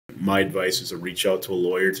my advice is to reach out to a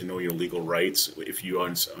lawyer to know your legal rights if you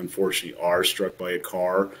unfortunately are struck by a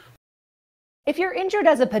car. If you're injured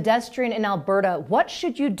as a pedestrian in Alberta, what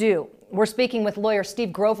should you do? We're speaking with lawyer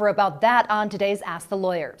Steve Grover about that on today's Ask the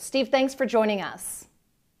Lawyer. Steve, thanks for joining us.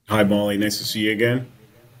 Hi, Molly. Nice to see you again.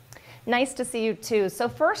 Nice to see you too. So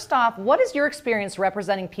first off, what is your experience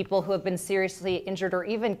representing people who have been seriously injured or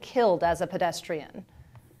even killed as a pedestrian?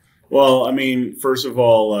 Well, I mean, first of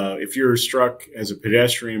all, if you're struck as a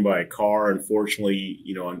pedestrian by a car, unfortunately,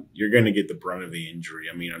 you're going to get the brunt of the injury.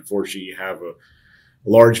 I mean, unfortunately, you have a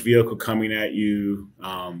large vehicle coming at you,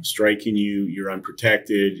 striking you, you're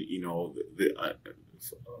unprotected.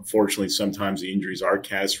 Unfortunately, sometimes the injuries are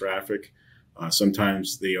catastrophic.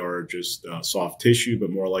 Sometimes they are just soft tissue,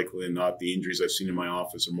 but more likely than not, the injuries I've seen in my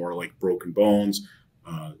office are more like broken bones,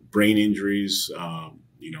 brain injuries,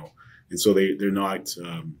 and so they're not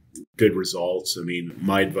good results. I mean,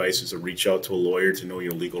 my advice is to reach out to a lawyer to know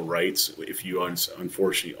your legal rights if you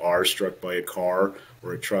unfortunately are struck by a car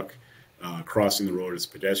or a truck crossing the road as a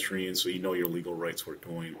pedestrian, so you know your legal rights were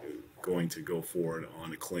going to go forward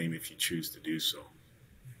on a claim if you choose to do so.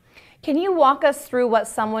 Can you walk us through what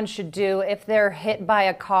someone should do if they're hit by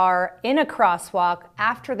a car in a crosswalk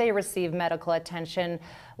after they receive medical attention?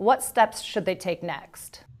 What steps should they take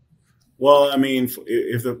next? Well, I mean,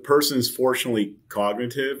 if the person is fortunately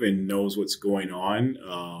cognitive and knows what's going on,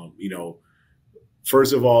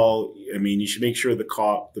 first of all, I mean, you should make sure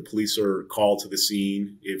the police are called to the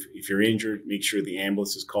scene. If you're injured, make sure the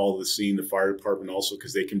ambulance is called to the scene, the fire department also,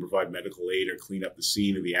 because they can provide medical aid or clean up the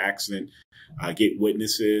scene of the accident. Get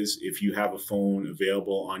witnesses. If you have a phone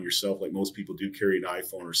available on yourself, like most people do carry an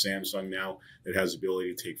iPhone or Samsung now that has the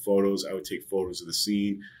ability to take photos, I would take photos of the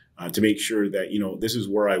scene to make sure that, this is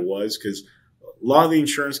where I was, because a lot of the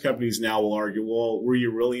insurance companies now will argue, well, were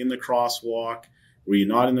you really in the crosswalk? Were you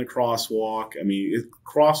not in the crosswalk? I mean,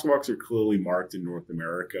 crosswalks are clearly marked in North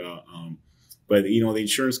America. But, the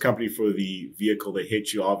insurance company for the vehicle that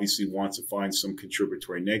hit you obviously wants to find some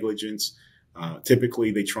contributory negligence.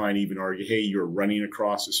 Typically, they try and even argue, hey, you're running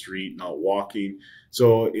across the street, not walking.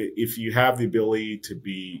 So if you have the ability to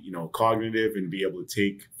be, cognitive and be able to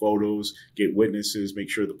take photos, get witnesses, make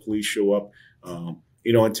sure the police show up,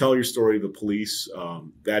 and tell your story to the police,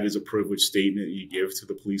 that is a privileged statement you give to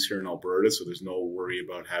the police here in Alberta. So there's no worry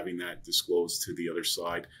about having that disclosed to the other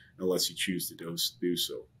side unless you choose to do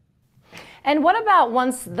so. And what about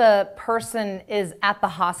once the person is at the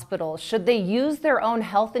hospital? Should they use their own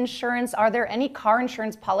health insurance? Are there any car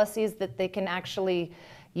insurance policies that they can actually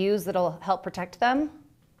use that'll help protect them?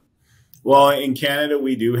 Well, in Canada,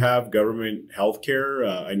 we do have government health care.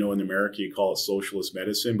 I know in America you call it socialist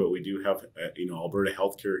medicine, but we do have, Alberta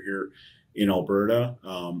healthcare here in Alberta.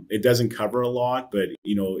 It doesn't cover a lot, but,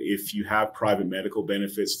 if you have private medical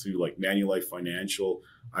benefits through like Manulife Financial,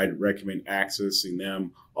 I'd recommend accessing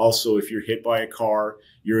them. Also, if you're hit by a car,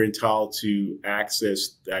 you're entitled to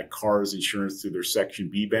access that car's insurance through their Section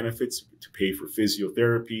B benefits to pay for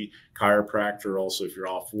physiotherapy, chiropractor. Also, if you're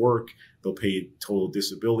off work, they'll pay total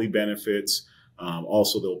disability benefits.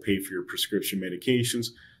 Also, they'll pay for your prescription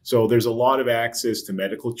medications. So there's a lot of access to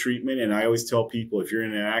medical treatment. And I always tell people, if you're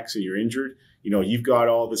in an accident, you're injured, you've got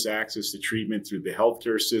all this access to treatment through the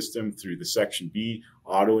healthcare system, through the Section B,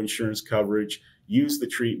 auto insurance coverage. Use the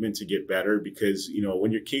treatment to get better because,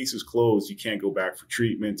 when your case is closed, you can't go back for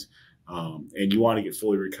treatment. And you want to get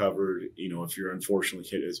fully recovered, if you're unfortunately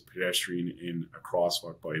hit as a pedestrian in a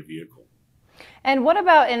crosswalk by a vehicle. And what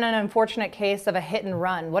about in an unfortunate case of a hit and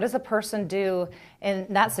run? What does a person do in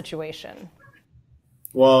that situation?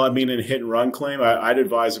 Well, I mean, in a hit and run claim, I'd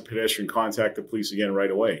advise a pedestrian contact the police again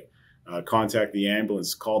right away. Contact the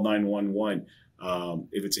ambulance, call 911.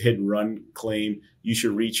 If it's a hit and run claim, you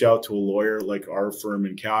should reach out to a lawyer like our firm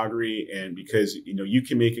in Calgary. And because, you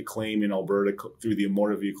can make a claim in Alberta through the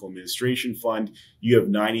Motor Vehicle Administration Fund, you have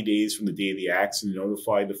 90 days from the day of the accident to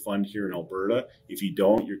notify the fund here in Alberta. If you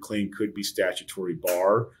don't, your claim could be statutory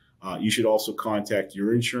bar. You should also contact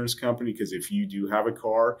your insurance company because if you do have a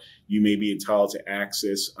car, you may be entitled to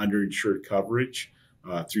access underinsured coverage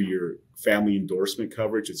through your family endorsement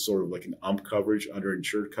coverage. It's sort of like an coverage,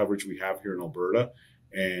 underinsured coverage we have here in Alberta.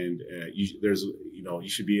 And you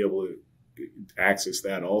should be able to access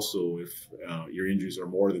that also if your injuries are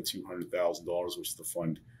more than $200,000, which the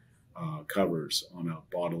fund covers on a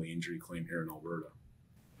bodily injury claim here in Alberta.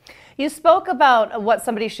 You spoke about what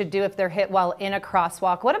somebody should do if they're hit while in a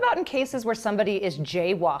crosswalk. What about in cases where somebody is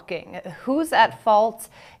jaywalking? Who's at fault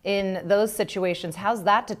in those situations? How's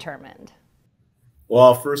that determined?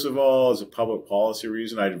 Well, first of all, as a public policy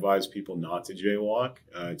reason, I'd advise people not to jaywalk.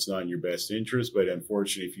 It's not in your best interest, but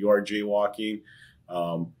unfortunately, if you are jaywalking,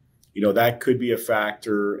 that could be a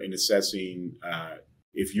factor in assessing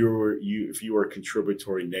if you were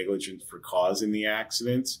contributory negligence for causing the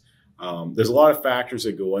accidents. There's a lot of factors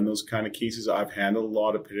that go in those kind of cases. I've handled a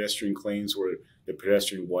lot of pedestrian claims where the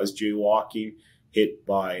pedestrian was jaywalking, hit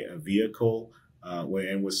by a vehicle,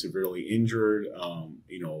 and was severely injured.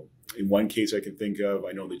 In one case I can think of,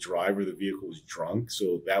 I know the driver of the vehicle was drunk,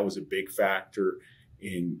 so that was a big factor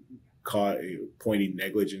in pointing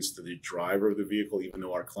negligence to the driver of the vehicle, even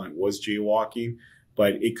though our client was jaywalking.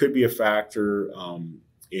 But it could be a factor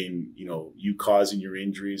in you causing your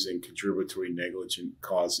injuries and contributory negligence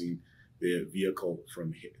causing the vehicle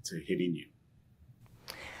to hitting you.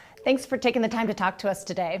 Thanks for taking the time to talk to us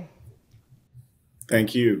today.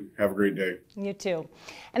 Thank you. Have a great day. You too.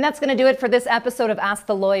 And that's going to do it for this episode of Ask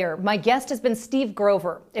the Lawyer. My guest has been Steve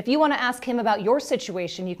Grover. If you want to ask him about your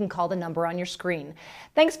situation, you can call the number on your screen.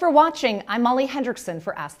 Thanks for watching. I'm Molly Hendrickson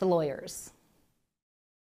for Ask the Lawyers.